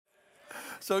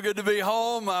So good to be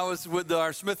home. I was with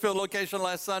our Smithfield location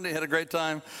last Sunday. Had a great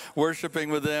time worshiping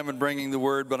with them and bringing the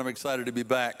word, but I'm excited to be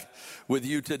back with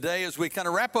you today as we kind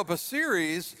of wrap up a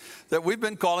series that we've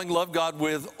been calling Love God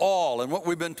with All. And what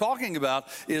we've been talking about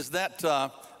is that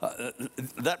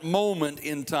moment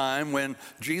in time when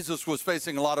Jesus was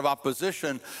facing a lot of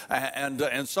opposition,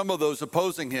 and some of those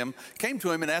opposing him came to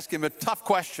him and asked him a tough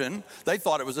question. They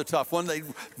thought it was a tough one. They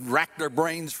racked their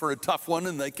brains for a tough one,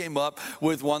 and they came up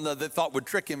with one that they thought would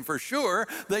trick him for sure.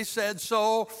 They said,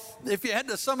 so if you had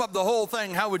to sum up the whole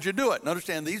thing, how would you do it? And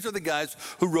understand, these are the guys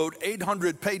who wrote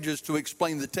 800 pages to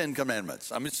explain the 10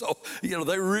 Commandments. I mean, so,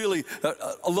 they really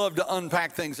love to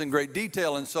unpack things in great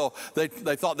detail, and so they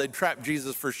thought they'd trap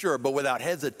Jesus for sure, but without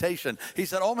hesitation, he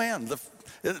said, oh man,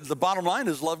 the bottom line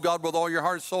is love God with all your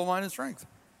heart, soul, mind, and strength.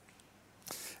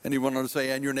 And he went on to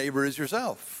say, and your neighbor is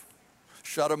yourself.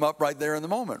 Shut him up right there in the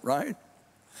moment, right?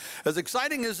 As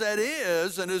exciting as that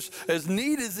is, and as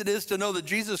neat as it is to know that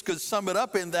Jesus could sum it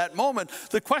up in that moment,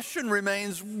 the question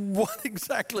remains, what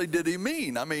exactly did he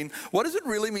mean? I mean, what does it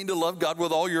really mean to love God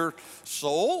with all your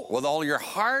soul, with all your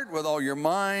heart, with all your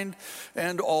mind,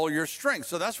 and all your strength?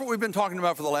 So that's what we've been talking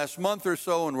about for the last month or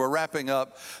so, and we're wrapping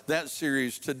up that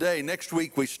series today. Next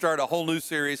week, we start a whole new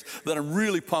series that I'm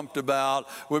really pumped about.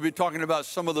 We'll be talking about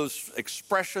some of those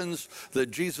expressions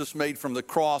that Jesus made from the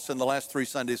cross in the last 3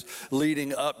 Sundays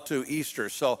leading up to Easter.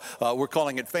 So we're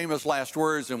calling it Famous Last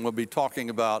Words, and we'll be talking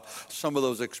about some of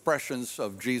those expressions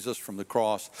of Jesus from the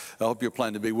cross. I hope you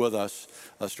plan to be with us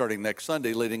starting next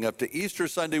Sunday, leading up to Easter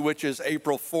Sunday, which is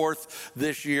April 4th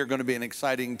this year. Going to be an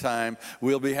exciting time.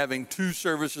 We'll be having 2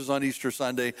 services on Easter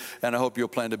Sunday, and I hope you'll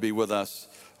plan to be with us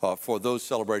for those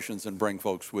celebrations and bring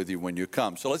folks with you when you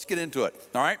come. So let's get into it,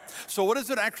 all right? So what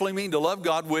does it actually mean to love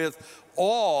God with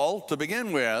all to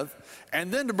begin with?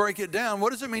 And then to break it down,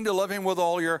 what does it mean to love him with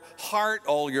all your heart,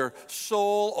 all your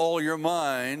soul, all your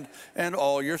mind, and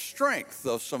all your strength?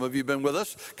 Though some of you have been with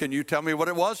us, can you tell me what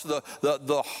it was?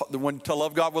 The when to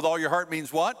love God with all your heart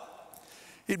means what?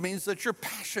 It means that your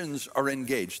passions are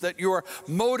engaged, that you're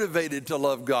motivated to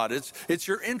love God. It's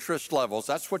your interest levels.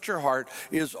 That's what your heart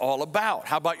is all about.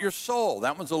 How about your soul?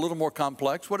 That one's a little more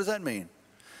complex. What does that mean?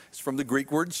 It's from the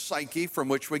Greek word psyche, from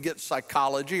which we get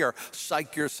psychology, or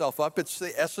psych yourself up. It's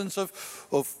the essence of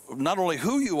not only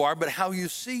who you are, but how you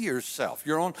see yourself,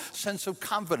 your own sense of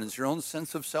confidence, your own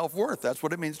sense of self-worth. That's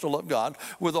what it means to love God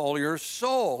with all your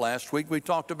soul. Last week we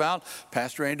talked about,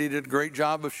 Pastor Andy did a great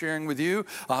job of sharing with you,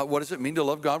 what does it mean to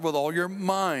love God with all your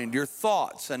mind, your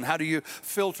thoughts, and how do you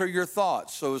filter your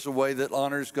thoughts so as a way that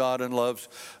honors God and loves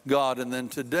God. And then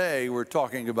today we're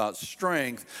talking about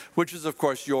strength, which is, of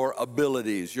course, your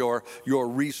abilities, your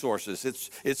resources.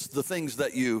 It's the things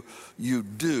that you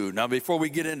do. Now, before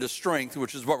we get into strength,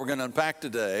 which is what we're going to unpack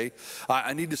today,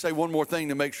 I need to say one more thing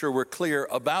to make sure we're clear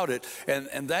about it,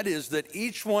 and that is that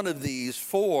each one of these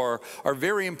 4 are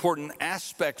very important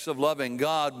aspects of loving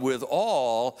God with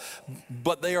all,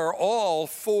 but they are all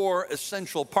 4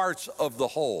 essential parts of the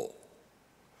whole.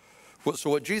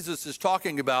 So what Jesus is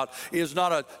talking about is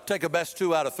not a take a best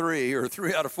 2 out of 3 or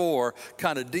 3 out of 4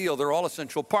 kind of deal. They're all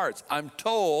essential parts. I'm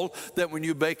told that when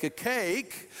you bake a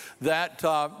cake, that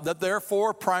there are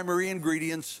 4 primary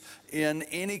ingredients in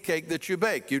any cake that you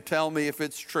bake. You tell me if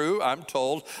it's true. I'm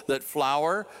told that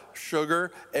flour,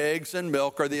 sugar, eggs, and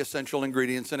milk are the essential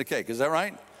ingredients in a cake. Is that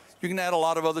right? You can add a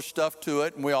lot of other stuff to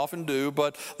it, and we often do,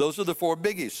 but those are the 4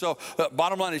 biggies. So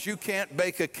bottom line is you can't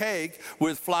bake a cake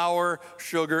with flour,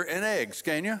 sugar, and eggs,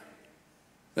 can you?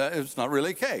 It's not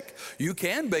really a cake. You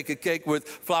can bake a cake with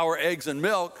flour, eggs, and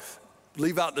milk,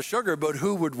 leave out the sugar, but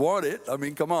who would want it? I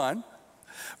mean, come on.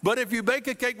 But if you bake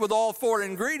a cake with all 4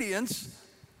 ingredients,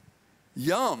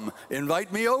 yum,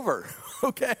 invite me over,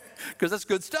 okay? Because that's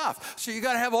good stuff. So you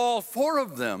got to have all 4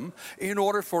 of them in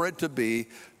order for it to be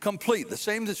complete. The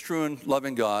same is true in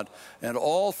loving God, and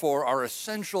all 4 are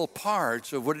essential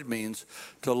parts of what it means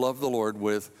to love the Lord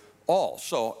with all.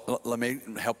 So let me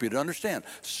help you to understand.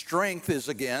 Strength is,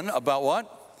 again, about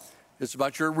what? It's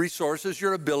about your resources,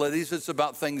 your abilities. It's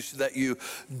about things that you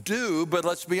do. But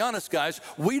let's be honest, guys,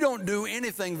 we don't do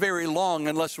anything very long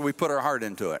unless we put our heart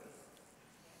into it.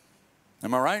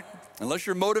 Am I right? Unless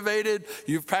you're motivated,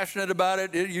 you're passionate about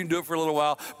it, you can do it for a little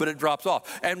while, but it drops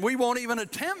off. And we won't even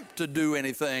attempt to do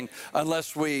anything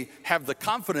unless we have the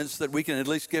confidence that we can at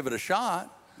least give it a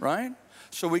shot, right?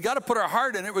 So we got to put our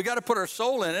heart in it. We got to put our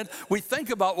soul in it. We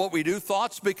think about what we do.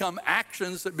 Thoughts become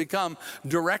actions that become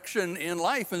direction in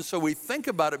life. And so we think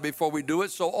about it before we do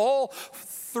it. So all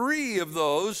 3 of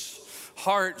those,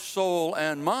 heart, soul,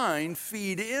 and mind,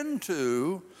 feed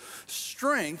into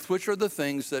strength, which are the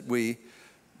things that we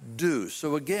do.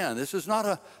 So again, this is not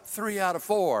a 3 out of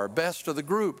 4, best of the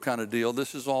group kind of deal.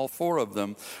 This is all 4 of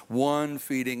them, one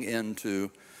feeding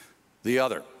into the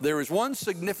other. There is one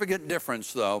significant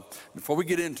difference, though, before we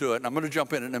get into it, and I'm going to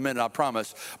jump in a minute, I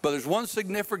promise, but there's one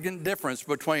significant difference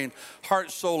between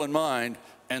heart, soul, and mind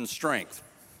and strength.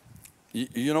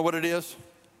 You know what it is?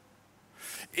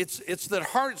 It's that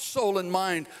heart, soul, and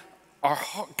mind are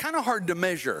kind of hard to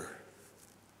measure.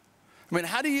 I mean,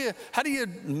 how do you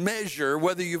measure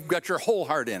whether you've got your whole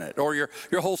heart in it or your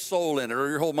whole soul in it or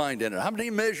your whole mind in it? How do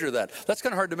you measure that? That's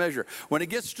kind of hard to measure. When it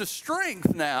gets to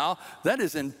strength now, that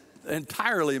is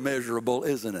entirely measurable,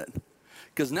 isn't it?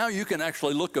 Because now you can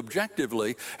actually look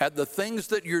objectively at the things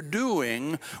that you're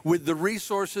doing with the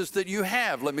resources that you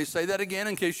have. Let me say that again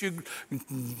in case you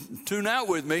tune out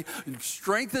with me.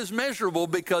 Strength is measurable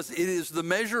because it is the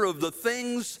measure of the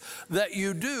things that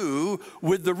you do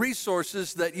with the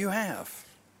resources that you have.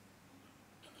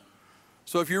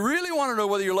 So if you really want to know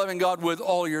whether you're loving God with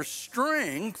all your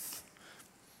strength,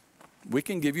 we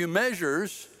can give you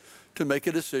measures to make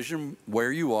a decision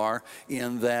where you are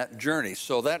in that journey.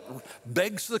 So that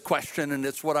begs the question, and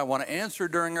it's what I want to answer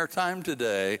during our time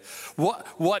today.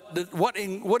 What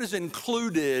is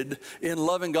included in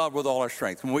loving God with all our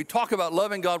strength? When we talk about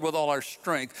loving God with all our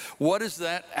strength, what does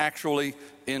that actually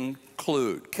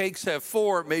include? Cakes have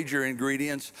 4 major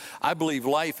ingredients. I believe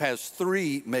life has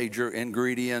 3 major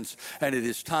ingredients, and it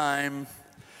is time,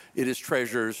 it is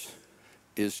treasures,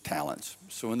 is talents.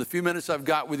 So in the few minutes I've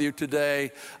got with you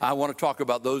today, I want to talk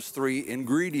about those 3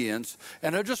 ingredients.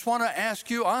 And I just want to ask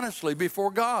you honestly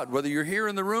before God, whether you're here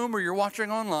in the room or you're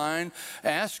watching online,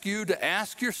 ask you to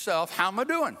ask yourself, how am I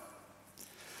doing?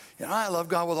 You know, I love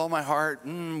God with all my heart,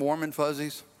 warm and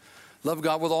fuzzies. Love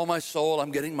God with all my soul.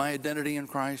 I'm getting my identity in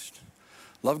Christ.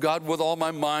 Love God with all my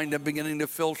mind. I'm beginning to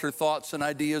filter thoughts and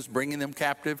ideas, bringing them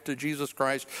captive to Jesus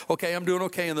Christ. Okay, I'm doing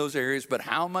okay in those areas, but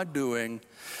how am I doing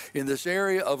in this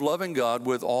area of loving God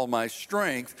with all my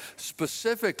strength,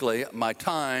 specifically my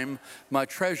time, my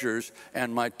treasures,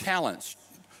 and my talents?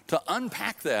 To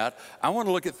unpack that, I want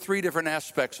to look at 3 different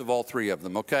aspects of all 3 of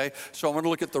them, okay? So I want to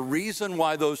look at the reason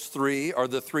why those 3 are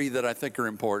the 3 that I think are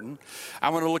important.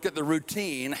 I want to look at the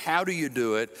routine, how do you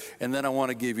do it? And then I want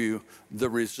to give you the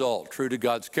result. True to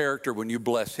God's character, when you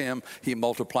bless Him, He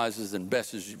multiplies and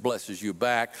blesses you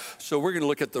back. So we're going to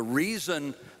look at the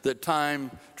reason that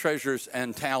time, treasures,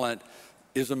 and talent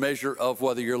is a measure of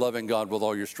whether you're loving God with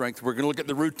all your strength. We're going to look at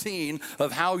the routine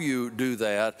of how you do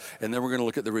that, and then we're going to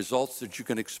look at the results that you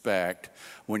can expect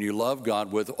when you love God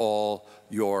with all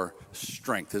your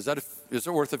strength. Is it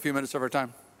worth a few minutes of our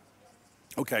time?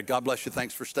 Okay, God bless you.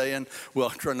 Thanks for staying. Well,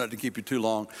 I'll try not to keep you too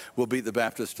long. We'll beat the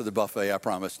Baptists to the buffet, I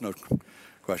promise. No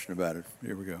question about it.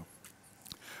 Here we go.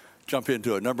 Jump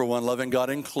into it. Number 1, loving God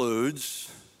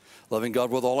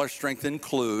with all our strength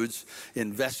includes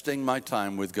investing my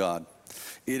time with God.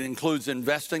 It includes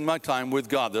investing my time with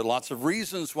God. There are lots of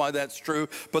reasons why that's true,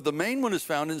 but the main one is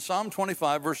found in Psalm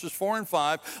 25, verses 4 and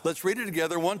 5. Let's read it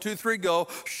together. 1, 2, 3, go.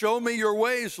 Show me your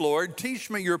ways, Lord. Teach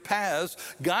me your paths.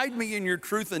 Guide me in your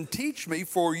truth and teach me,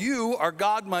 for you are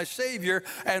God, my Savior,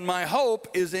 and my hope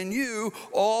is in you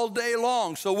all day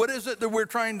long. So what is it that we're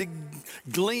trying to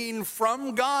glean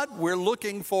from God? We're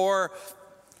looking for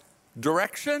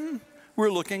direction.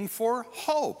 We're looking for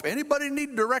hope. Anybody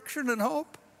need direction and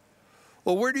hope?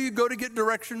 Well, where do you go to get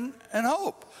direction and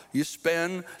hope? You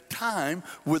spend time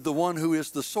with the one who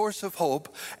is the source of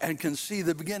hope and can see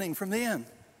the beginning from the end.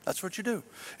 That's what you do,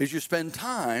 is you spend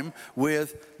time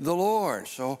with the Lord.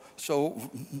 So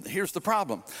here's the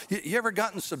problem. You ever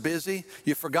gotten so busy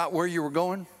you forgot where you were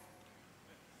going?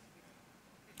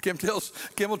 Kim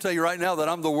will tell you right now that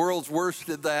I'm the world's worst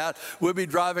at that. We'll be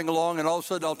driving along and all of a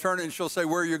sudden I'll turn and she'll say,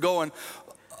 where are you going?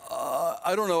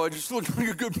 I don't know. I just looked like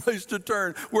a good place to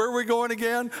turn. Where are we going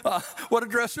again? What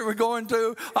address are we going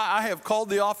to? I have called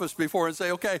the office before and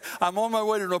say, okay, I'm on my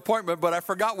way to an appointment, but I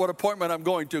forgot what appointment I'm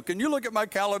going to. Can you look at my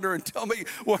calendar and tell me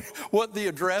what the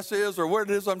address is or what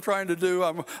it is I'm trying to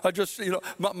do?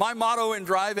 My motto in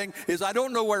driving is I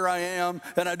don't know where I am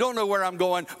and I don't know where I'm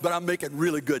going, but I'm making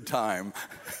really good time.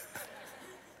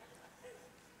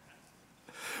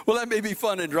 Well, that may be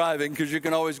fun in driving because you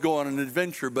can always go on an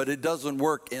adventure, but it doesn't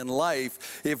work in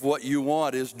life if what you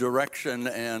want is direction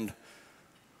and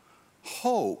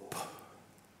hope.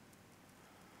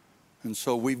 And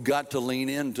so we've got to lean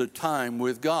into time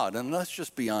with God. And let's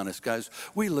just be honest, guys.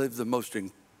 We live the most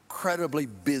incredibly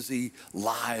busy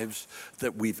lives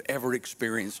that we've ever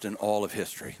experienced in all of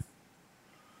history.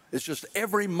 It's just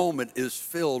every moment is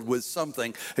filled with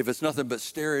something, if it's nothing but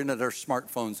staring at our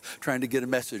smartphones, trying to get a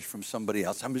message from somebody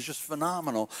else. I mean, it's just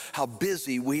phenomenal how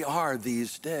busy we are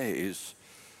these days.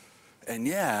 And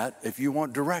yet, if you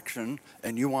want direction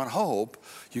and you want hope,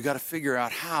 you got to figure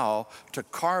out how to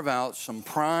carve out some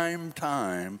prime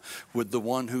time with the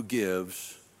one who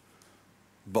gives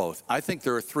both. I think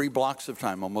there are 3 blocks of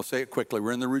time. I'm going to say it quickly.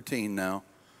 We're in the routine now.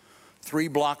 3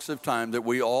 blocks of time that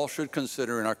we all should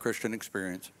consider in our Christian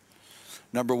experience.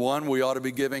 Number 1, we ought to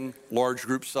be giving large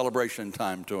group celebration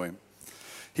time to him.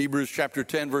 Hebrews chapter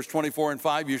 10, verse 24 and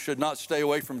 5, you should not stay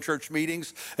away from church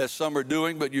meetings as some are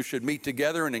doing, but you should meet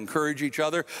together and encourage each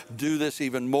other. Do this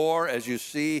even more as you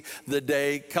see the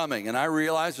day coming. And I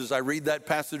realize as I read that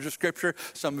passage of Scripture,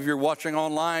 some of you are watching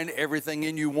online, everything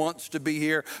in you wants to be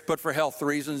here, but for health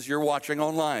reasons, you're watching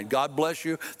online. God bless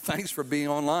you. Thanks for being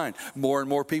online. More and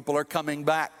more people are coming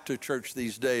back to church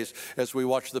these days as we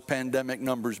watch the pandemic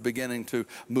numbers beginning to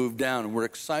move down. And we're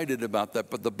excited about that.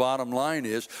 But the bottom line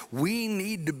is we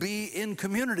need to be in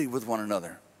community with one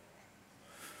another.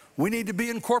 We need to be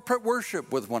in corporate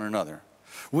worship with one another.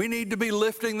 We need to be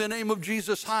lifting the name of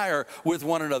Jesus higher with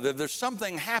one another. There's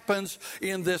something happens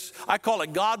in this, I call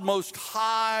it God Most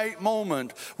High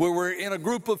moment, where we're in a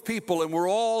group of people and we're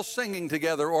all singing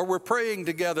together, or we're praying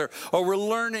together, or we're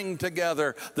learning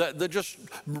together, that just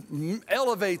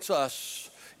elevates us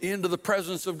into the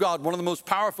presence of God. One of the most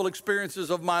powerful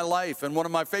experiences of my life and one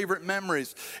of my favorite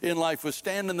memories in life was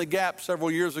standing in the gap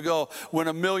several years ago when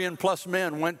 1 million+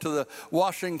 men went to the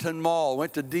Washington Mall,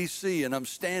 went to D.C., and I'm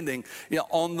standing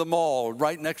on the mall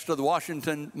right next to the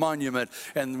Washington Monument,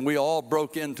 and we all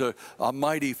broke into "A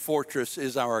Mighty Fortress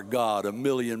Is Our God," 1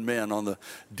 million men on the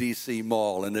D.C.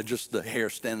 Mall, and just the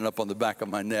hair standing up on the back of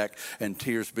my neck, and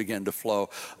tears began to flow.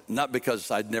 Not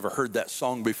because I'd never heard that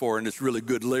song before and it's really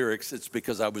good lyrics, it's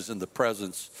because I was in the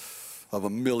presence of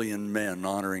 1 million men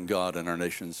honoring God in our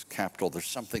nation's capital. There's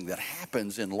something that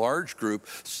happens in large group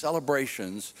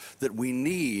celebrations that we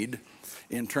need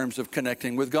in terms of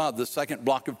connecting with God. The second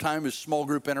block of time is small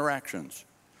group interactions.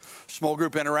 Small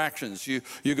group interactions. You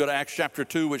go to Acts chapter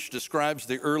 2, which describes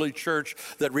the early church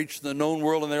that reached the known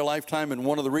world in their lifetime, and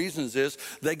one of the reasons is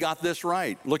they got this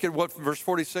right. Look at what verse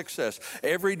 46 says.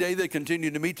 Every day they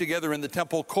continued to meet together in the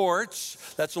temple courts.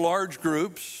 That's large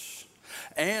groups.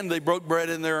 And they broke bread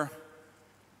in their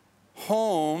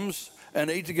homes and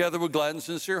ate together with glad and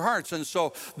sincere hearts. And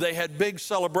so they had big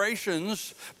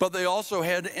celebrations, but they also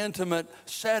had intimate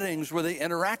settings where they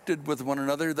interacted with one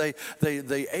another. They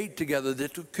ate together. They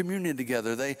took communion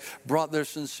together. They brought their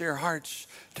sincere hearts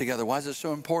together. Why is it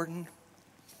so important?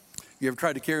 You ever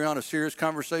tried to carry on a serious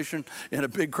conversation in a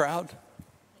big crowd?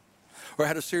 Or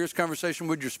had a serious conversation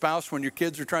with your spouse when your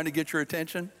kids are trying to get your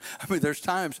attention? I mean, there's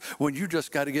times when you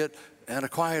just got to get in a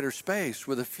quieter space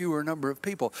with a fewer number of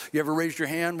people. You ever raised your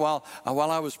hand while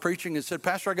I was preaching and said,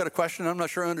 "Pastor, I got a question. I'm not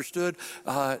sure I understood."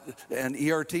 And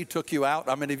ERT took you out.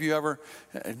 I mean, have you ever...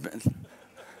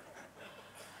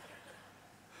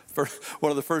 One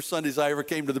of the first Sundays I ever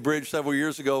came to the Bridge several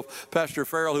years ago, Pastor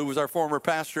Farrell, who was our former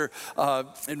pastor,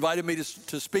 invited me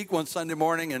to speak one Sunday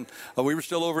morning, and we were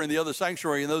still over in the other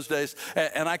sanctuary in those days,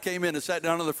 and I came in and sat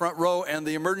down in the front row, and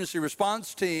the emergency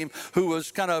response team, who was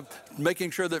kind of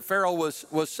making sure that Farrell was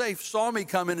safe, saw me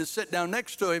come in and sit down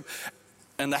next to him,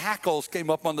 and the hackles came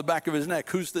up on the back of his neck.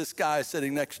 Who's this guy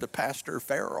sitting next to Pastor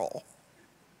Farrell?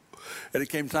 And it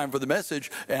came time for the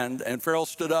message, and Farrell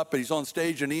stood up, and he's on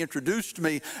stage, and he introduced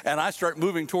me, and I start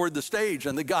moving toward the stage,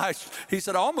 and the guy, he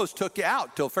said, "I almost took you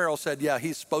out," till Farrell said, "Yeah,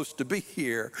 he's supposed to be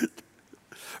here."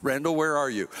 Randall, where are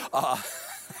you?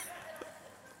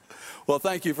 Well,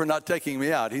 thank you for not taking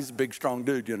me out. He's a big, strong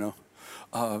dude, you know.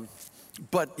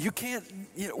 But you can't,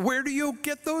 where do you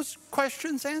get those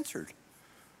questions answered?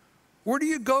 Where do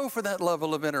you go for that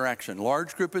level of interaction?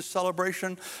 Large group is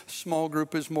celebration. Small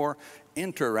group is more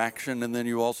interaction. And then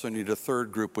you also need a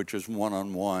third group, which is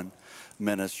one-on-one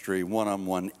ministry,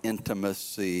 one-on-one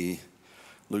intimacy.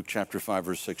 Luke chapter 5,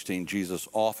 verse 16, Jesus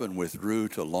often withdrew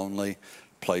to lonely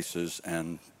places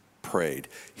and prayed.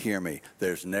 Hear me.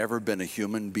 There's never been a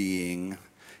human being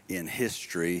in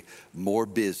history more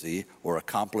busy or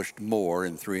accomplished more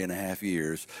in 3.5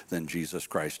 years than Jesus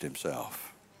Christ himself.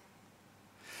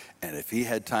 And if he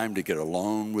had time to get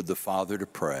alone with the Father to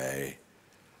pray,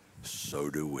 so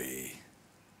do we.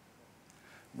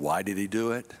 Why did he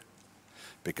do it?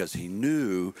 Because he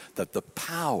knew that the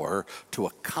power to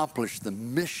accomplish the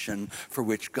mission for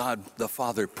which God the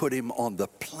Father put him on the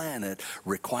planet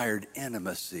required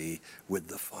intimacy with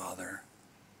the Father.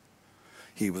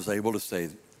 He was able to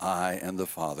say, "I and the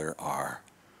Father are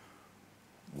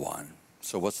one."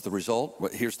 So what's the result?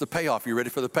 Here's the payoff. You ready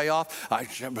for the payoff?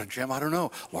 Jim, I don't know.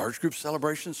 Large group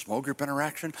celebration, small group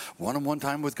interaction, one-on-one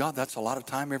time with God. That's a lot of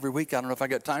time every week. I don't know if I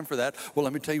got time for that. Well,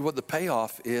 let me tell you what the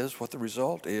payoff is, what the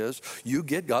result is. You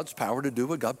get God's power to do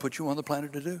what God put you on the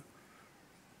planet to do.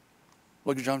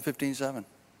 Look at John 15:7.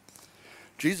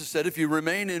 Jesus said, if you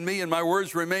remain in me and my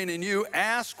words remain in you,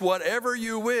 ask whatever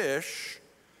you wish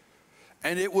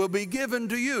and it will be given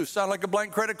to you. Sound like a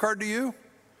blank credit card to you?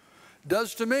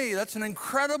 Does to me. That's an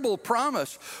incredible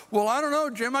promise. Well, I don't know,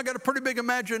 Jim, I got a pretty big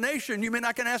imagination. You mean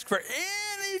I can ask for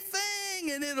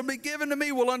anything and it'll be given to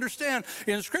me? We'll understand.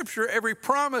 In Scripture, every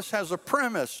promise has a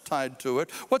premise tied to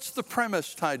it. What's the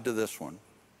premise tied to this one?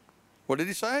 What did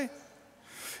he say?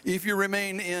 If you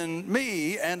remain in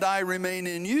me and I remain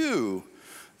in you,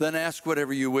 then ask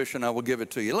whatever you wish and I will give it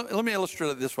to you. Let me illustrate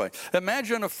it this way.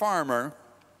 Imagine a farmer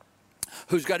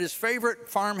who's got his favorite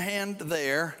farmhand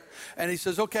there, and he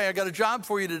says, okay, I got a job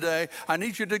for you today. I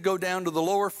need you to go down to the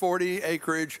lower 40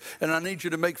 acreage, and I need you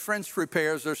to make fence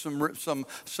repairs. There's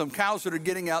some cows that are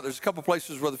getting out. There's a couple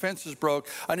places where the fence is broke.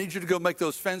 I need you to go make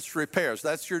those fence repairs.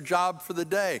 That's your job for the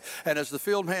day. And as the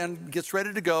field hand gets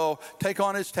ready to go, take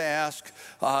on his task,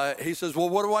 he says, well,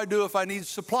 what do I do if I need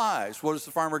supplies? What is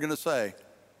the farmer going to say?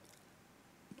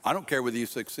 I don't care whether you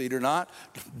succeed or not.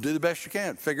 Do the best you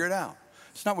can. Figure it out.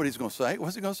 It's not what he's going to say.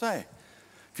 What's he going to say?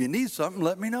 If you need something,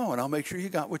 let me know, and I'll make sure you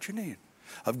got what you need.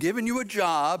 I've given you a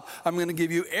job. I'm going to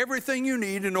give you everything you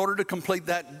need in order to complete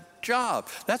that job.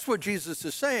 That's what Jesus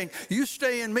is saying. You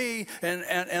stay in me,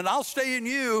 and I'll stay in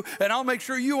you, and I'll make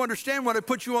sure you understand what I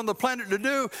put you on the planet to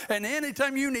do. And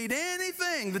anytime you need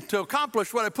anything to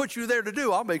accomplish what I put you there to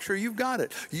do, I'll make sure you've got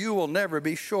it. You will never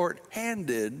be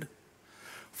short-handed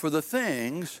for the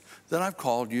things that I've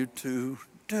called you to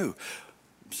do.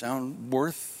 Sound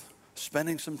worth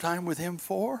spending some time with him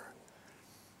for?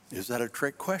 Is that a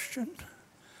trick question?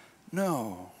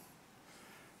 No.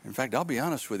 In fact, I'll be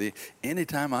honest with you.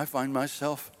 Anytime I find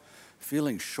myself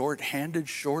feeling short-handed,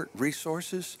 short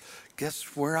resources,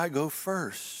 guess where I go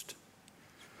first?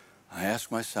 I ask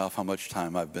myself how much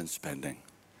time I've been spending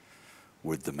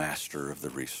with the master of the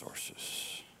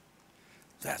resources.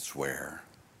 That's where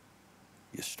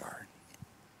you start.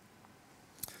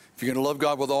 If you're going to love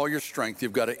God with all your strength,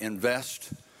 you've got to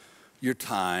invest your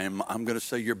time, I'm going to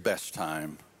say your best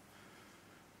time,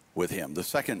 with him. The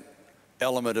second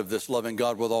element of this loving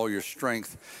God with all your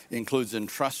strength includes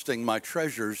entrusting my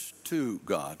treasures to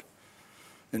God.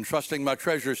 Entrusting my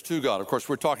treasures to God. Of course,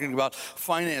 we're talking about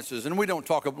finances, and we don't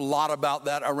talk a lot about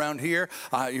that around here.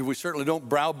 We certainly don't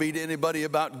browbeat anybody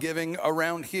about giving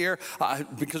around here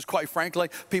because, quite frankly,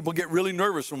 people get really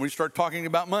nervous when we start talking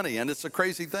about money, and it's a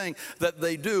crazy thing that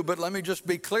they do. But let me just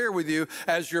be clear with you,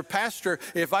 as your pastor,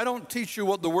 if I don't teach you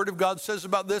what the Word of God says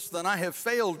about this, then I have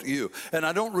failed you, and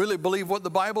I don't really believe what the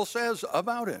Bible says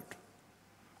about it.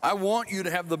 I want you to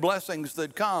have the blessings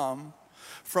that come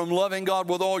from loving God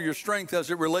with all your strength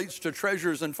as it relates to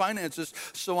treasures and finances.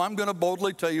 So I'm going to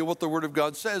boldly tell you what the Word of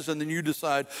God says, and then you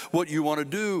decide what you want to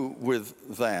do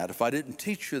with that. If I didn't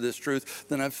teach you this truth,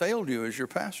 then I've failed you as your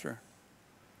pastor.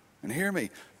 And hear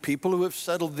me, people who have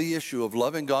settled the issue of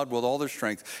loving God with all their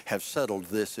strength have settled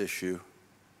this issue.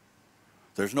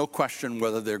 There's no question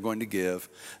whether they're going to give.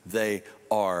 They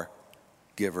are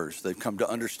givers. They've come to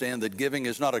understand that giving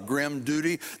is not a grim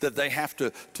duty that they have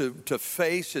to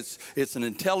face. It's an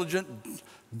intelligent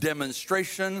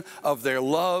demonstration of their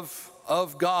love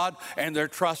of God and their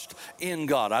trust in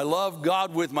God. I love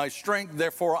God with my strength,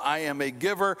 therefore I am a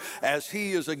giver as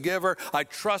he is a giver. I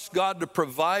trust God to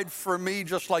provide for me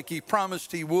just like he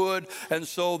promised he would, and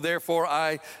so therefore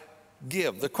I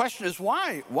give. The question is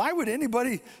why? Why would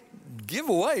anybody give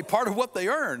away part of what they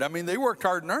earned? I mean, they worked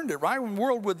hard and earned it. Why in the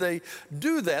world would they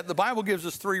do that? The Bible gives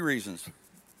us three reasons.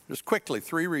 Just quickly,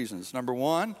 three reasons. Number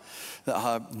one,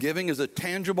 giving is a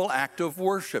tangible act of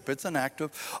worship. It's an act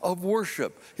of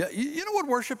worship. Yeah, you know what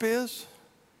worship is?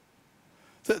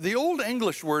 The old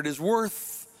English word is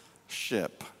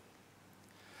worthship.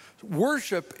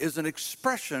 Worship is an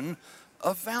expression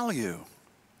of value.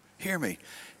 Hear me.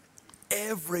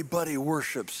 Everybody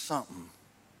worships something.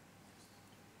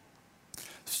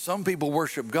 Some people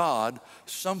worship God.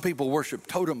 Some people worship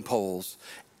totem poles.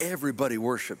 Everybody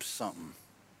worships something.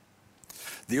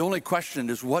 The only question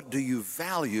is, what do you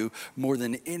value more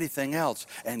than anything else?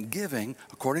 And giving,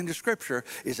 according to Scripture,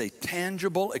 is a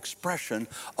tangible expression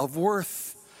of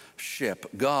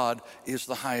worthship. God is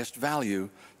the highest value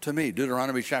to me.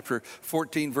 Deuteronomy chapter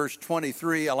 14, verse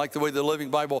 23. I like the way the Living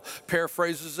Bible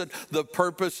paraphrases it. The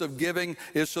purpose of giving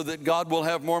is so that God will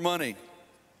have more money.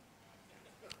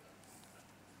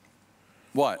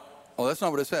 What? Oh, that's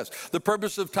not what it says. The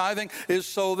purpose of tithing is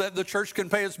so that the church can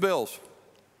pay its bills.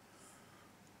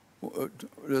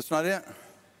 That's not it.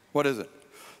 What is it?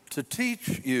 To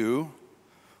teach you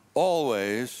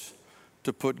always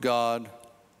to put God,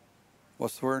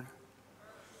 what's the word?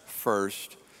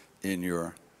 First in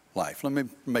your life. Let me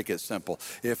make it simple.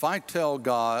 If I tell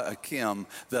Kim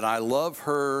that I love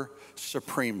her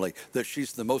supremely, that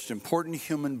she's the most important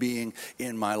human being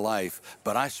in my life,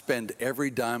 but I spend every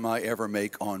dime I ever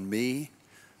make on me,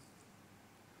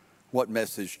 what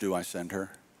message do I send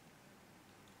her?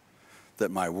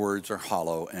 That my words are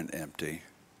hollow and empty.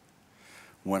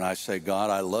 When I say, God,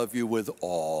 I love you with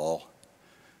all,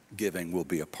 giving will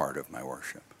be a part of my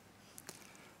worship.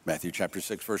 Matthew chapter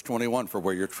 6, verse 21, for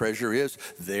where your treasure is,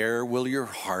 there will your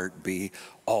heart be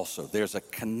also. There's a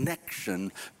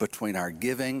connection between our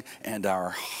giving and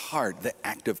our heart. The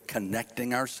act of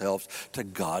connecting ourselves to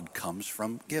God comes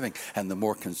from giving. And the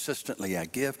more consistently I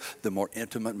give, the more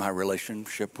intimate my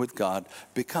relationship with God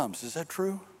becomes. Is that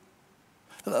true?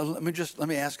 Let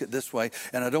me ask it this way,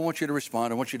 and I don't want you to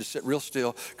respond. I want you to sit real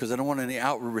still because I don't want any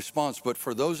outward response. But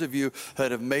for those of you that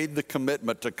have made the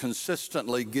commitment to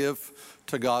consistently give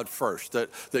to God first, that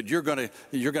you're going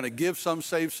to give some,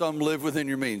 save some, live within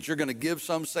your means. You're going to give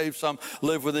some, save some,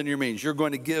 live within your means. You're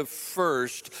going to give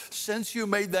first. Since you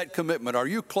made that commitment, are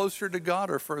you closer to God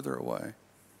or further away?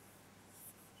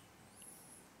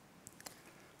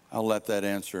 I'll let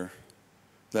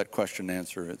that question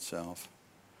answer itself.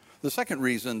 The second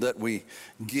reason that we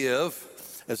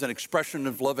give as an expression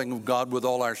of loving God with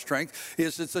all our strength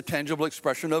is it's a tangible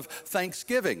expression of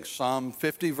thanksgiving. Psalm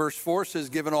 50 verse 4 says,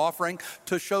 give an offering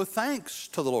to show thanks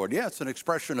to the Lord. Yeah, it's an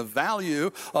expression of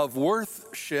value, of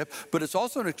worship, but it's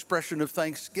also an expression of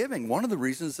thanksgiving. One of the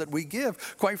reasons that we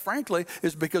give, quite frankly,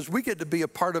 is because we get to be a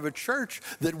part of a church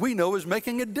that we know is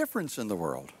making a difference in the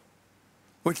world.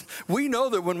 We know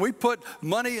that when we put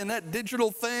money in that digital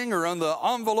thing or on the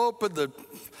envelope at the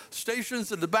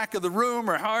stations at the back of the room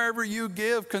or however you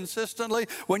give consistently,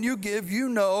 when you give, you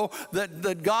know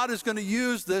that God is going to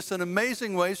use this in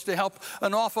amazing ways to help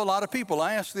an awful lot of people.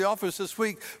 I asked the office this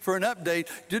week for an update.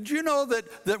 Did you know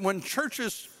that when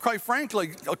churches, quite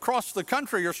frankly, across the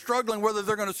country are struggling whether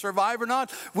they're going to survive or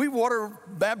not, we water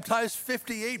baptized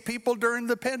 58 people during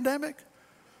the pandemic?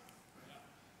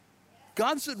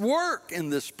 God's at work in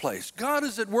this place. God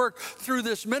is at work through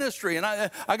this ministry. And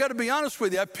I got to be honest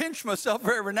with you, I pinch myself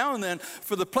every now and then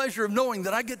for the pleasure of knowing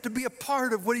that I get to be a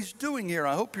part of what he's doing here.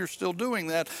 I hope you're still doing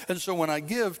that. And so when I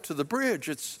give to the bridge,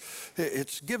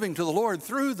 it's giving to the Lord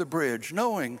through the bridge,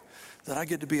 knowing that I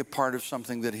get to be a part of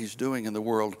something that he's doing in the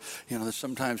world. You know,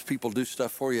 sometimes people do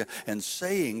stuff for you, and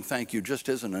saying thank you just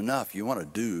isn't enough. You want to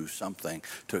do something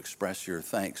to express your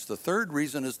thanks. The third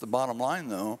reason is the bottom line,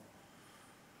 though.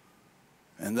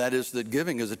 And that is that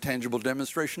giving is a tangible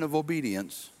demonstration of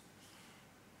obedience.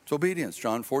 It's obedience.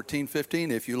 John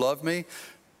 14:15, if you love me,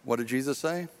 what did Jesus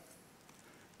say?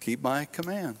 Keep my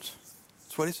commands.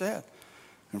 That's what he said.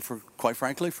 And quite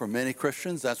frankly, for many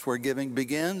Christians, that's where giving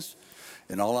begins.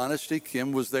 In all honesty,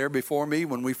 Kim was there before me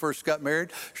when we first got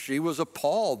married. She was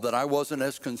appalled that I wasn't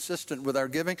as consistent with our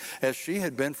giving as she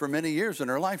had been for many years in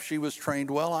her life. She was trained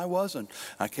well, I wasn't.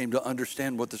 I came to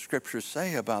understand what the scriptures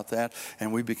say about that,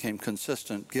 and we became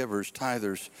consistent givers,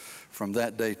 tithers from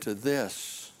that day to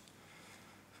this.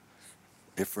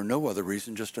 If for no other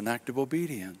reason, just an act of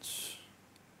obedience.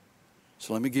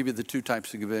 So let me give you the two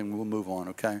types of giving. We'll move on,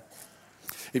 okay?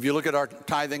 If you look at our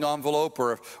tithing envelope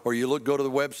or you go to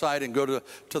the website and go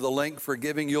to the link for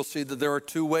giving, you'll see that there are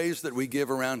two ways that we give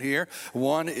around here.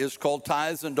 One is called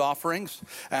tithes and offerings.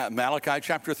 Malachi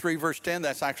chapter 3, verse 10,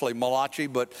 that's actually Malachi,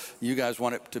 but you guys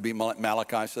want it to be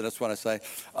Malachi, so that's what I say.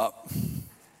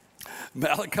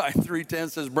 Malachi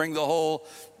 3:10 says, bring the whole,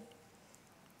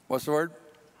 what's the word?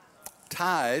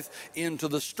 Tithe into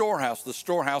the storehouse. The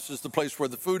storehouse is the place where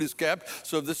the food is kept.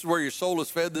 So if this is where your soul is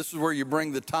fed, this is where you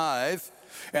bring the tithe.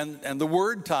 And the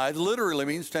word tithe literally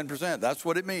means 10%. That's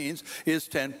what it means, is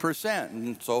 10%.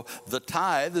 And so the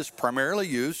tithe is primarily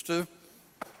used to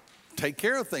take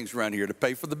care of things around here, to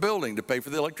pay for the building, to pay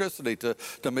for the electricity, to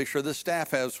make sure the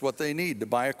staff has what they need, to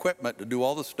buy equipment, to do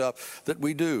all the stuff that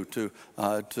we do. To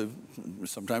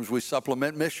sometimes we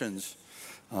supplement missions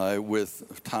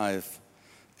with tithe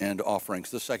and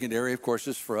offerings. The second area, of course,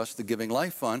 is for us the Giving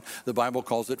Life Fund. The Bible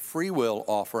calls it free will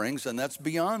offerings, and that's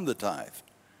beyond the tithe.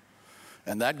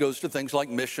 And that goes to things like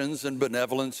missions and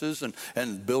benevolences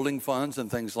and building funds and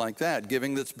things like that.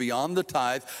 Giving that's beyond the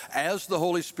tithe as the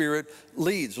Holy Spirit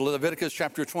leads. Leviticus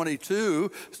chapter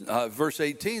 22, verse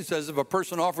 18 says, if a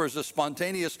person offers a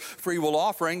spontaneous free will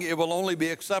offering, it will only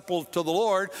be acceptable to the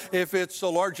Lord if it's a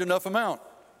large enough amount.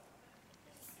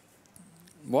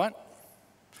 What?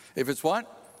 If it's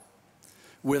what?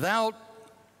 Without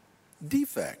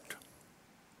defect.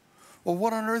 Well,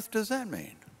 what on earth does that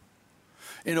mean?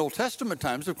 In Old Testament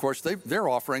times, of course, their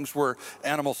offerings were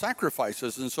animal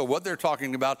sacrifices. And so what they're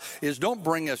talking about is don't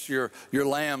bring us your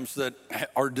lambs that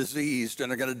are diseased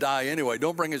and are going to die anyway.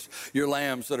 Don't bring us your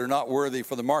lambs that are not worthy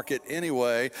for the market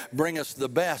anyway. Bring us the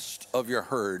best of your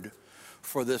herd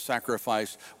for this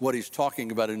sacrifice. What he's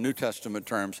talking about in New Testament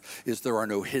terms is there are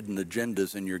no hidden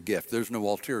agendas in your gift. There's no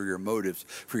ulterior motives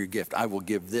for your gift. I will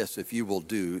give this if you will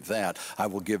do that. I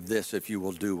will give this if you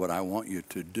will do what I want you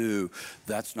to do.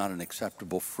 That's not an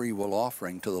acceptable free will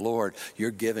offering to the Lord. You're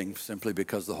giving simply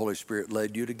because the Holy Spirit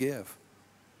led you to give.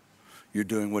 You're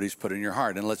doing what he's put in your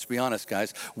heart. And let's be honest,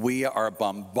 guys, we are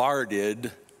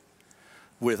bombarded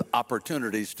with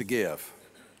opportunities to give.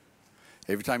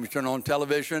 Every time you turn on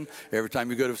television, every time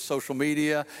you go to social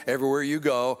media, everywhere you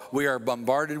go, we are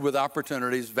bombarded with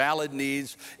opportunities, valid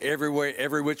needs, everywhere,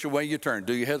 every which way you turn.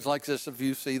 Do your heads like this if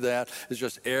you see that? It's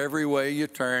just every way you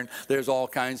turn, there's all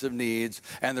kinds of needs.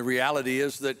 And the reality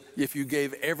is that if you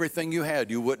gave everything you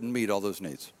had, you wouldn't meet all those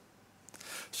needs.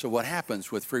 So what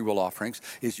happens with free will offerings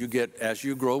is you get, as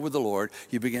you grow with the Lord,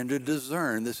 you begin to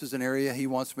discern, this is an area he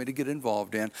wants me to get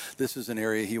involved in. This is an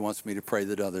area he wants me to pray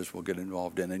that others will get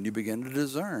involved in. And you begin to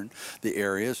discern the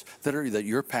areas that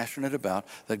you're passionate about,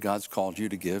 that God's called you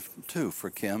to give to. For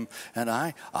Kim and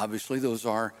I, obviously those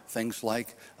are things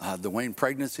like the Wayne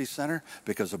Pregnancy Center,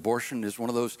 because abortion is one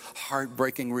of those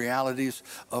heartbreaking realities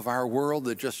of our world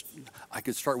that just, I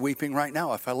could start weeping right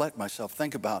now if I let myself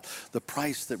think about the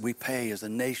price that we pay as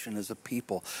a nation, as a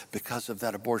people, because of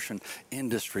that abortion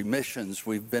industry. Missions,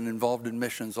 we've been involved in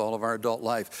missions all of our adult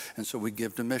life, and so we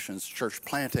give to missions. Church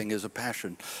planting is a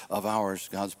passion of ours.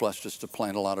 God's blessed us to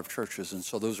plant a lot of churches, and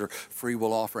so those are free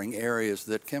will offering areas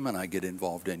that Kim and I get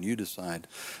involved in. You decide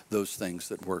those things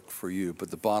that work for you.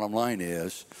 But the bottom line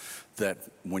is that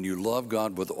when you love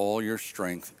God with all your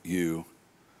strength, you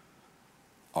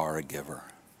are a giver.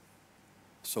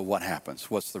 So what happens?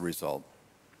 What's the result?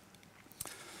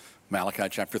 Malachi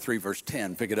chapter 3, verse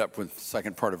 10. Pick it up with the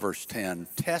second part of verse 10.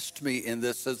 Test me in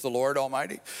this, says the Lord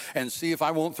Almighty, and see if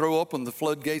I won't throw open the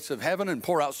floodgates of heaven and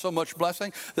pour out so much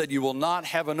blessing that you will not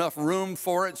have enough room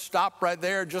for it. Stop right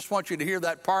there. Just want you to hear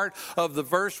that part of the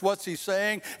verse. What's he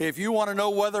saying? If you want to know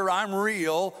whether I'm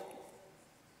real,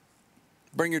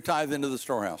 bring your tithe into the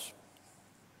storehouse.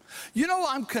 You know,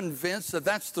 I'm convinced that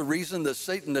that's the reason that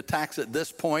Satan attacks at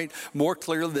this point more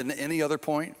clearly than any other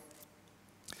point.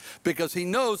 Because he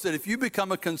knows that if you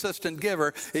become a consistent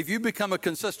giver, if you become a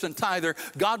consistent tither,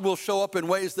 God will show up in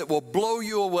ways that will blow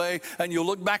you away, and you'll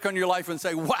look back on your life and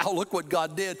say, wow, look what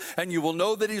God did, and you will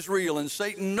know that he's real. And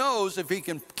Satan knows if he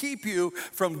can keep you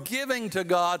from giving to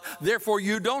God, therefore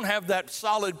you don't have that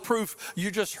solid proof,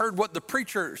 you just heard what the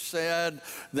preacher said,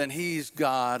 then he's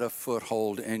got a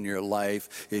foothold in your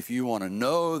life. If you want to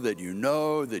know that you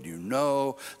know that you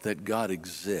know that God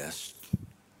exists,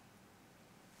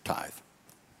 tithe.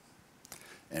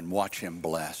 And watch him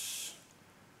bless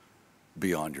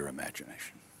beyond your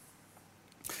imagination.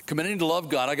 Committing to love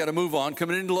God, I got to move on.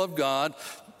 Committing to love God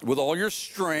with all your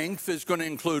strength is going to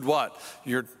include what?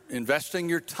 You're investing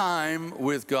your time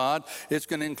with God. It's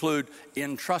going to include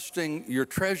entrusting your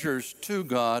treasures to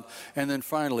God. And then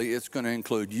finally, it's going to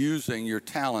include using your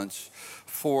talents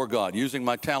for God, using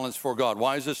my talents for God.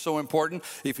 Why is this so important?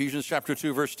 Ephesians chapter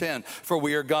 2, verse 10. For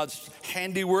we are God's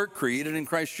handiwork, created in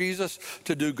Christ Jesus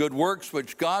to do good works,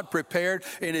 which God prepared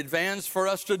in advance for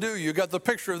us to do. You got the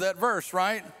picture of that verse,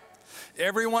 right?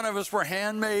 Every one of us were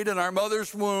handmade in our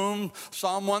mother's womb.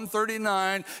 Psalm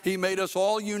 139, he made us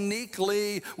all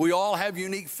uniquely. We all have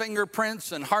unique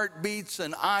fingerprints and heartbeats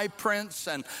and eye prints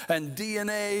and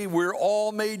DNA. We're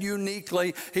all made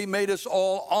uniquely. He made us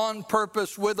all on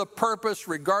purpose, with a purpose,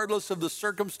 regardless of the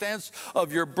circumstance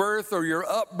of your birth or your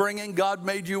upbringing. God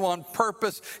made you on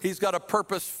purpose. He's got a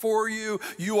purpose for you.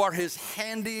 You are his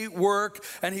handiwork,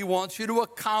 and he wants you to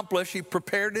accomplish. He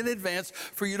prepared in advance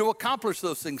for you to accomplish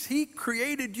those things. He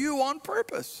created you on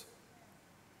purpose.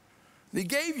 He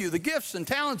gave you the gifts and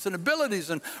talents and abilities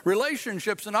and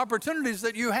relationships and opportunities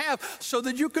that you have so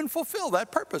that you can fulfill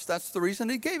that purpose. That's the reason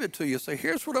he gave it to you. So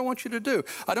here's what I want you to do.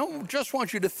 I don't just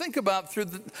want you to think about through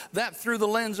the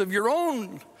lens of your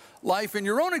own life and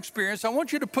your own experience. I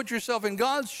want you to put yourself in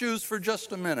God's shoes for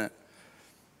just a minute.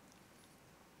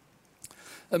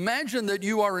 Imagine that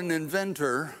you are an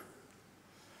inventor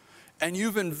and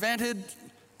you've invented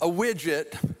a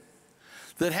widget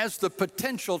that has the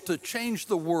potential to change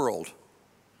the world.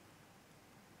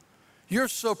 You're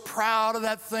so proud of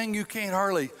that thing, you can't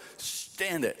hardly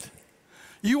stand it.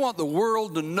 You want the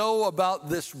world to know about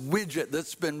this widget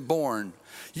that's been born.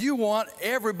 You want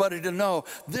everybody to know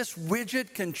this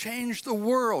widget can change the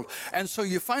world. And so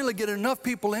you finally get enough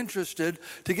people interested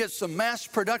to get some mass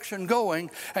production going,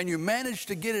 and you manage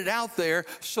to get it out there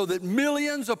so that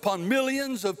millions upon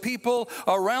millions of people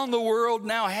around the world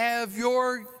now have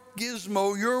your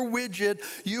gizmo, your widget.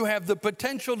 You have the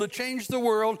potential to change the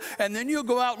world, and then you'll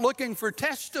go out looking for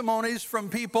testimonies from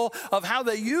people of how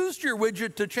they used your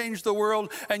widget to change the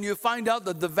world, and you find out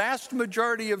that the vast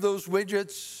majority of those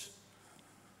widgets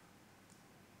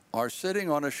are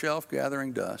sitting on a shelf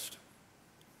gathering dust.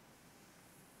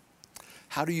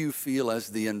 How do you feel as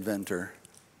the inventor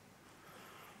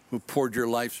who poured your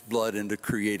life's blood into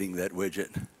creating that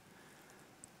widget?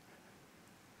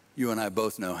 You and I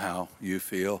both know how you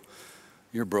feel.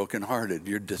 You're brokenhearted,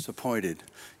 you're disappointed,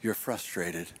 you're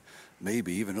frustrated,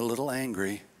 maybe even a little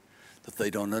angry that they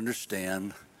don't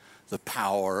understand the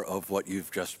power of what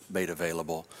you've just made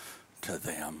available to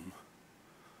them.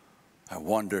 I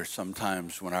wonder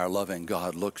sometimes when our loving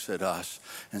God looks at us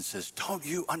and says, don't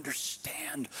you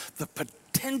understand the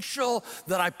potential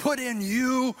that I put in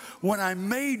you when I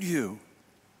made you?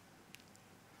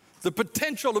 The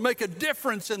potential to make a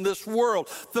difference in this world,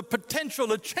 the potential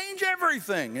to change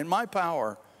everything in my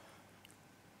power.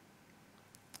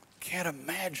 Can't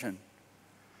imagine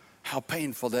how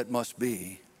painful that must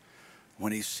be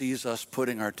when he sees us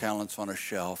putting our talents on a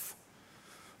shelf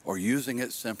or using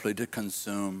it simply to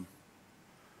consume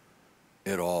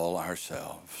it all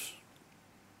ourselves.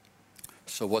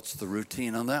 So what's the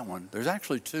routine on that one? There's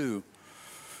actually two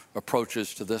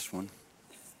approaches to this one.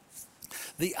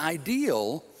 The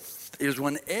ideal is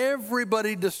when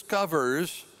everybody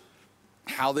discovers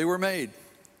how they were made.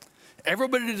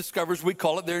 Everybody discovers, we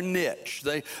call it their niche,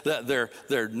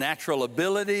 their natural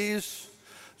abilities,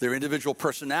 their individual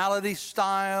personality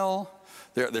style,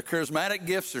 their charismatic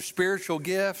gifts, their spiritual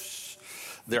gifts,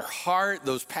 their heart,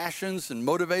 those passions and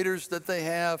motivators that they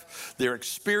have, their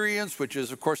experience, which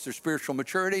is, of course, their spiritual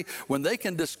maturity. When they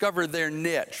can discover their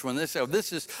niche, when they say, oh,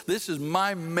 this is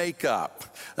my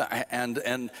makeup, and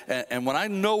when I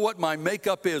know what my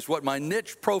makeup is, what my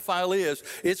niche profile is,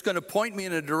 it's going to point me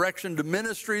in a direction to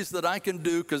ministries that I can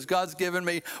do because God's given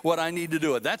me what I need to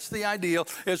do it. That's the ideal,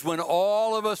 is when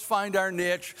all of us find our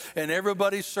niche and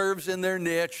everybody serves in their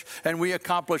niche and we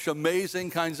accomplish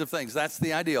amazing kinds of things. That's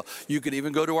the ideal. You can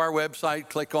even go to our website,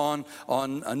 click on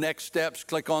next steps,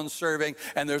 click on serving,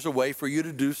 and there's a way for you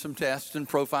to do some tests and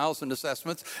profiles and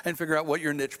assessments and figure out what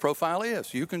your niche profile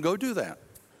is. You can go do that.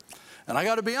 And I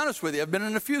got to be honest with you, I've been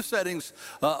in a few settings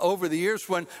over the years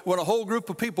when a whole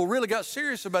group of people really got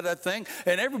serious about that thing,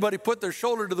 and everybody put their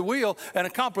shoulder to the wheel and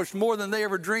accomplished more than they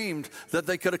ever dreamed that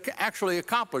they could actually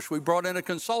accomplish. We brought in a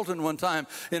consultant one time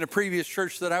in a previous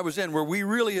church that I was in where we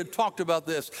really had talked about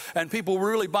this, and people were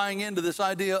really buying into this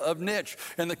idea of niche.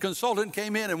 And the consultant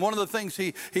came in, and one of the things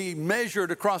he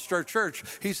measured across our church,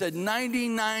 he said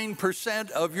 99%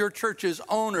 of your church's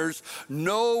owners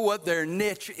know what their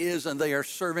niche is, and they are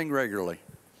serving regularly.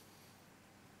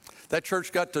 That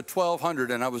church got to 1,200,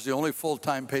 and I was the only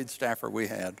full-time paid staffer we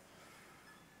had.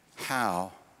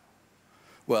 How?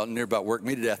 Well, near about worked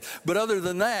me to death. But other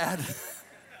than that,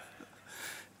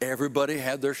 everybody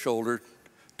had their shoulder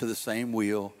to the same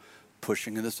wheel,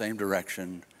 pushing in the same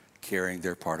direction, carrying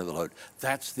their part of the load.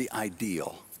 That's the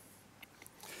ideal.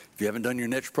 If you haven't done your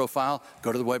niche profile,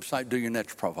 go to the website, do your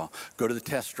niche profile. Go to the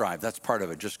test drive. That's part of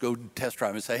it. Just go test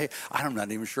drive and say, hey, I'm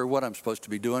not even sure what I'm supposed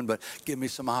to be doing, but give me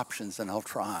some options and I'll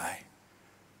try.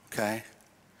 Okay?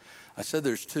 I said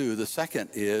there's two. The second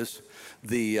is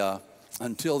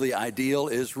until the ideal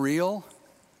is real,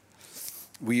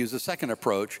 we use a second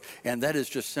approach, and that is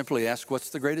just simply ask,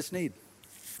 what's the greatest need?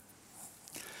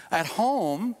 At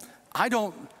home, I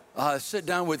don't sit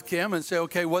down with Kim and say,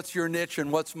 okay, what's your niche and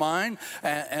what's mine?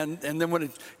 And then when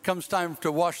it comes time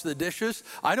to wash the dishes,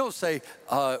 I don't say,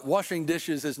 washing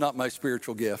dishes is not my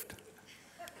spiritual gift.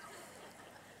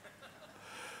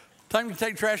 Time to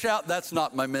take trash out, that's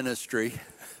not my ministry.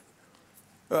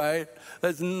 Right?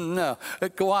 No.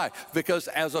 Why? Because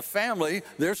as a family,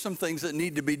 there's some things that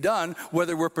need to be done,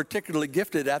 whether we're particularly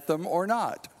gifted at them or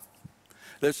not.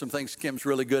 There's some things Kim's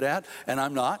really good at, and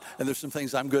I'm not. And there's some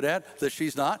things I'm good at that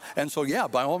she's not. And so, yeah,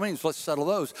 by all means, let's settle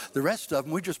those. The rest of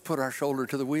them, we just put our shoulder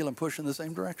to the wheel and push in the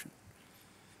same direction.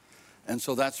 And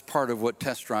so that's part of what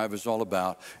Test Drive is all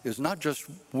about, is not just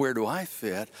where do I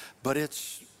fit, but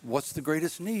it's what's the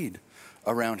greatest need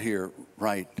around here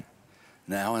right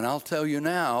now. And I'll tell you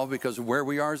now, because of where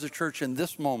we are as a church in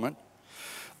this moment,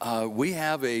 we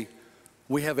have a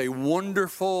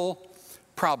wonderful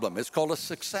problem. It's called a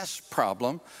success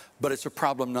problem, but it's a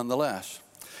problem nonetheless.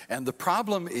 And the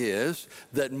problem is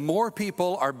that more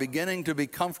people are beginning to be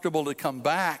comfortable to come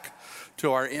back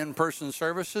to our in-person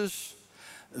services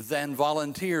than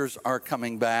volunteers are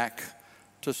coming back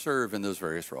to serve in those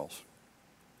various roles.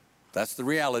 That's the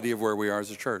reality of where we are as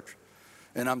a church.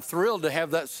 And I'm thrilled to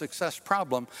have that success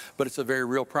problem, but it's a very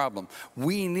real problem.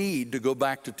 We need to go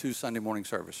back to 2 Sunday morning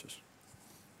services.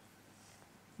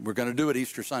 We're going to do it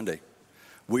Easter Sunday.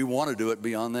 We want to do it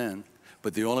beyond then.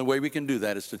 But the only way we can do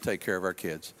that is to take care of our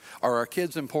kids. Are our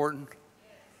kids important?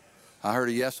 I heard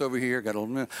a yes over here. Got a little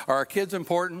minute. Are our kids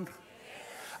important?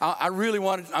 I really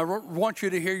want you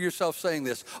to hear yourself saying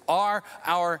this. Are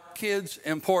our kids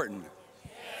important?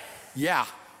 Yeah.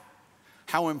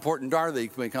 How important are they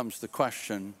becomes the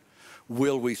question.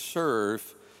 Will we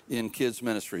serve in kids'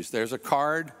 ministries? There's a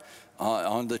card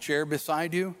on the chair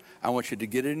beside you. I want you to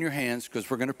get it in your hands because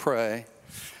we're going to pray.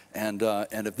 And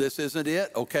if this isn't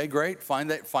it, okay, great. Find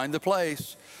the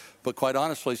place. But quite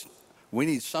honestly, we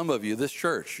need some of you, this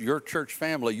church, your church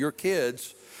family, your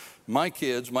kids, my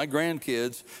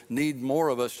grandkids need more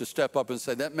of us to step up and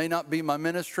say, that may not be my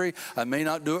ministry. I may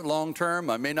not do it long term.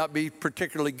 I may not be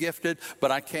particularly gifted,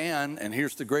 but I can. And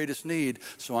here's the greatest need.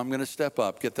 So I'm going to step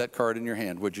up. Get that card in your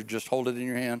hand. Would you just hold it in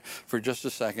your hand for just a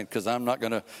second? Because I'm not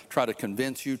going to try to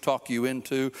convince you, talk you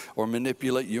into, or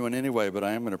manipulate you in any way. But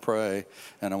I am going to pray,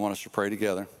 and I want us to pray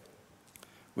together.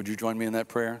 Would you join me in that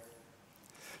prayer?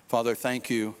 Father, thank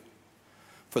you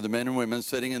for the men and women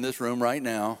sitting in this room right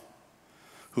now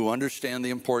who understand the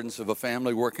importance of a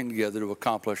family working together to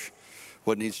accomplish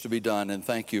what needs to be done. And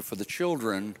thank you for the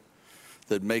children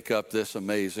that make up this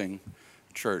amazing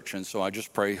church. And so I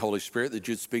just pray, Holy Spirit, that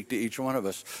you'd speak to each one of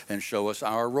us and show us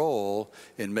our role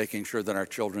in making sure that our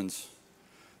children's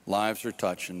lives are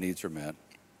touched and needs are met.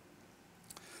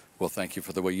 Well, thank you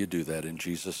for the way you do that in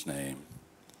Jesus' name.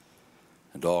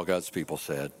 And all God's people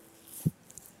said,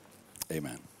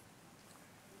 amen.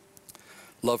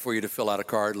 Love for you to fill out a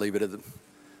card, leave it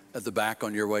at the back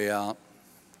on your way out.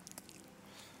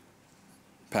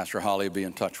 Pastor Holly will be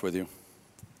in touch with you.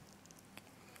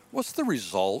 What's the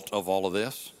result of all of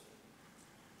this?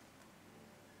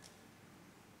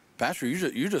 Pastor,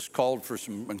 you just called for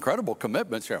some incredible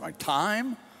commitments here. Like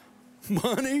time,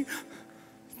 money,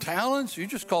 talents. You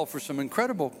just called for some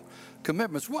incredible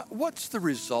commitments. What's the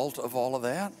result of all of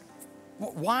that?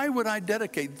 Why would I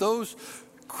dedicate those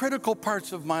critical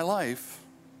parts of my life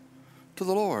to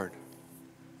the Lord?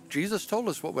 Jesus told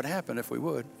us what would happen if we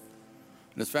would.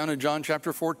 And it's found in John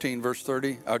chapter 14, verse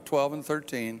 12 and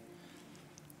 13. I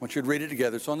want you to read it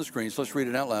together. It's on the screen, so let's read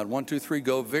it out loud. 1, 2, 3,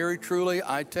 go. Very truly,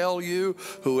 I tell you,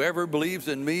 whoever believes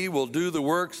in me will do the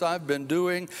works I've been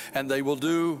doing, and they will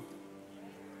do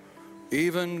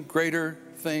even greater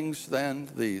things than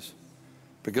these.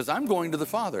 Because I'm going to the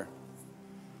Father,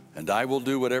 and I will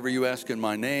do whatever you ask in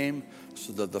my name,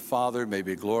 so that the Father may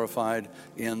be glorified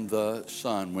in the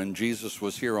Son. When Jesus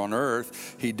was here on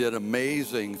earth, he did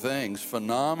amazing things,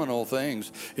 phenomenal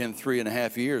things in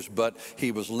 3.5 years, but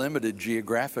he was limited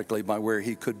geographically by where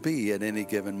he could be at any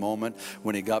given moment.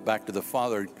 When he got back to the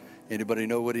Father, anybody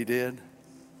know what he did?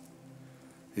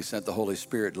 He sent the Holy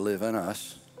Spirit to live in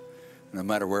us, no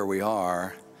matter where we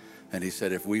are. And he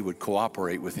said if we would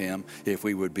cooperate with him, if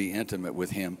we would be intimate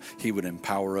with him, he would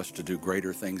empower us to do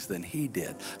greater things than he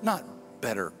did. Not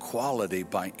better quality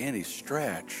by any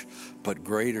stretch, but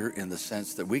greater in the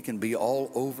sense that we can be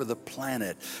all over the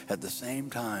planet at the same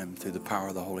time through the power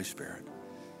of the Holy Spirit.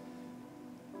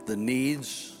 The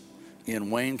needs in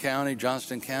Wayne County,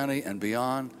 Johnston County, and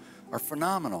beyond are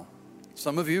phenomenal.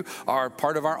 Some of you are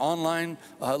part of our online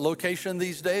location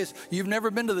these days. You've never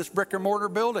been to this brick and mortar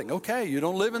building. Okay, you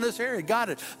don't live in this area. Got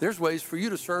it. There's ways for you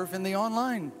to serve in the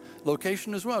online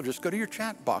location as well. Just go to your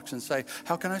chat box and say,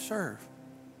 how can I serve?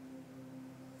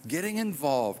 Getting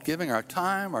involved, giving our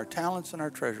time, our talents, and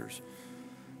our treasures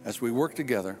as we work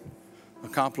together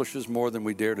accomplishes more than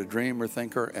we dare to dream or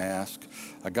think or ask.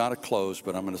 I got to close,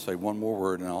 but I'm going to say one more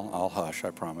word and I'll hush, I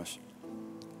promise.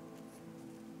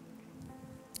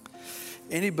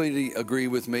 Anybody agree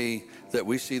with me that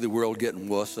we see the world getting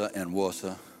worse and worse?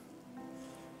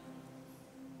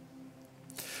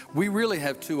 We really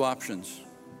have two options.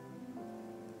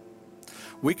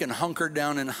 We can hunker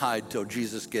down and hide till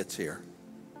Jesus gets here.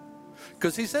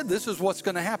 Because he said this is what's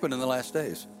going to happen in the last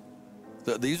days.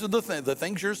 These are the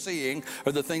things you're seeing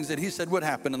are the things that he said would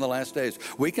happen in the last days.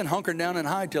 We can hunker down and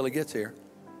hide till he gets here.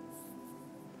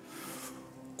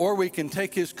 Or we can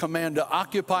take his command to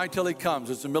occupy till he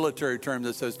comes. It's a military term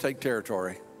that says take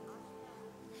territory.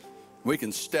 We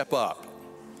can step up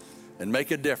and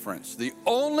make a difference. The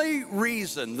only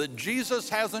reason that Jesus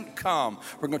hasn't come,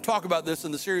 we're going to talk about this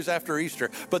in the series after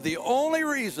Easter, but the only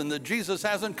reason that Jesus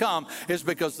hasn't come is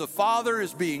because the Father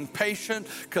is being patient,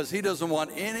 because he doesn't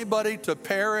want anybody to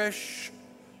perish.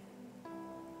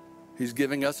 He's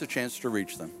giving us a chance to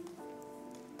reach them.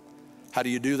 How do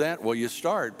you do that? Well, you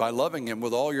start by loving him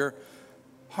with all your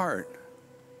heart,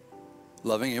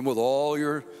 loving him with all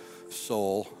your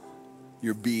soul,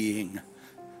 your being,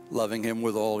 loving him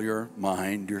with all your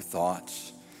mind, your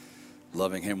thoughts,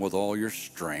 loving him with all your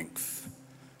strength,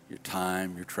 your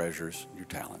time, your treasures, your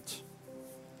talents.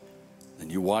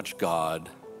 And you watch God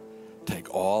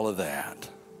take all of that,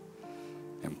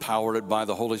 empowered by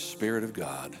the Holy Spirit of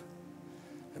God,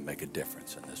 and make a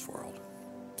difference in this world.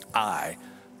 I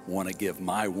want to give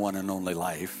my one and only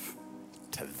life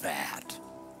to that.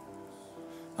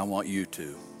 I want you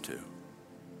to, too.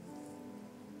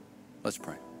 Let's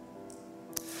pray.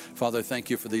 Father, thank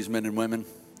you for these men and women,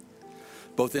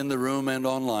 both in the room and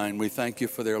online. We thank you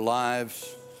for their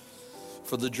lives,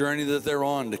 for the journey that they're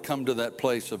on to come to that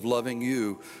place of loving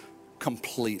you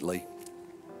completely,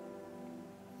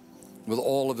 with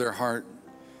all of their heart,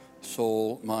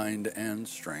 soul, mind, and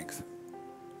strength.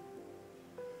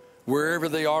 Wherever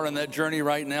they are in that journey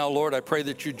right now, Lord, I pray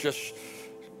that you just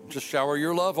shower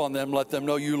your love on them. Let them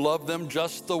know you love them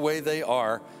just the way they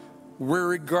are,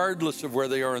 regardless of where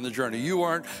they are in the journey. You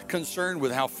aren't concerned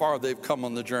with how far they've come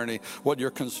on the journey. What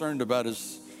you're concerned about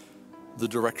is the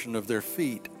direction of their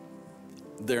feet,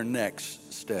 their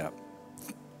next step.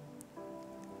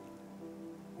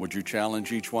 Would you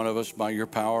challenge each one of us by your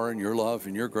power and your love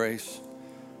and your grace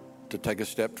to take a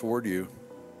step toward you,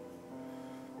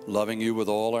 loving you with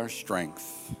all our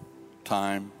strength,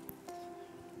 time,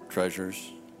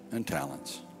 treasures, and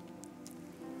talents.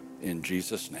 In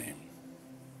Jesus' name.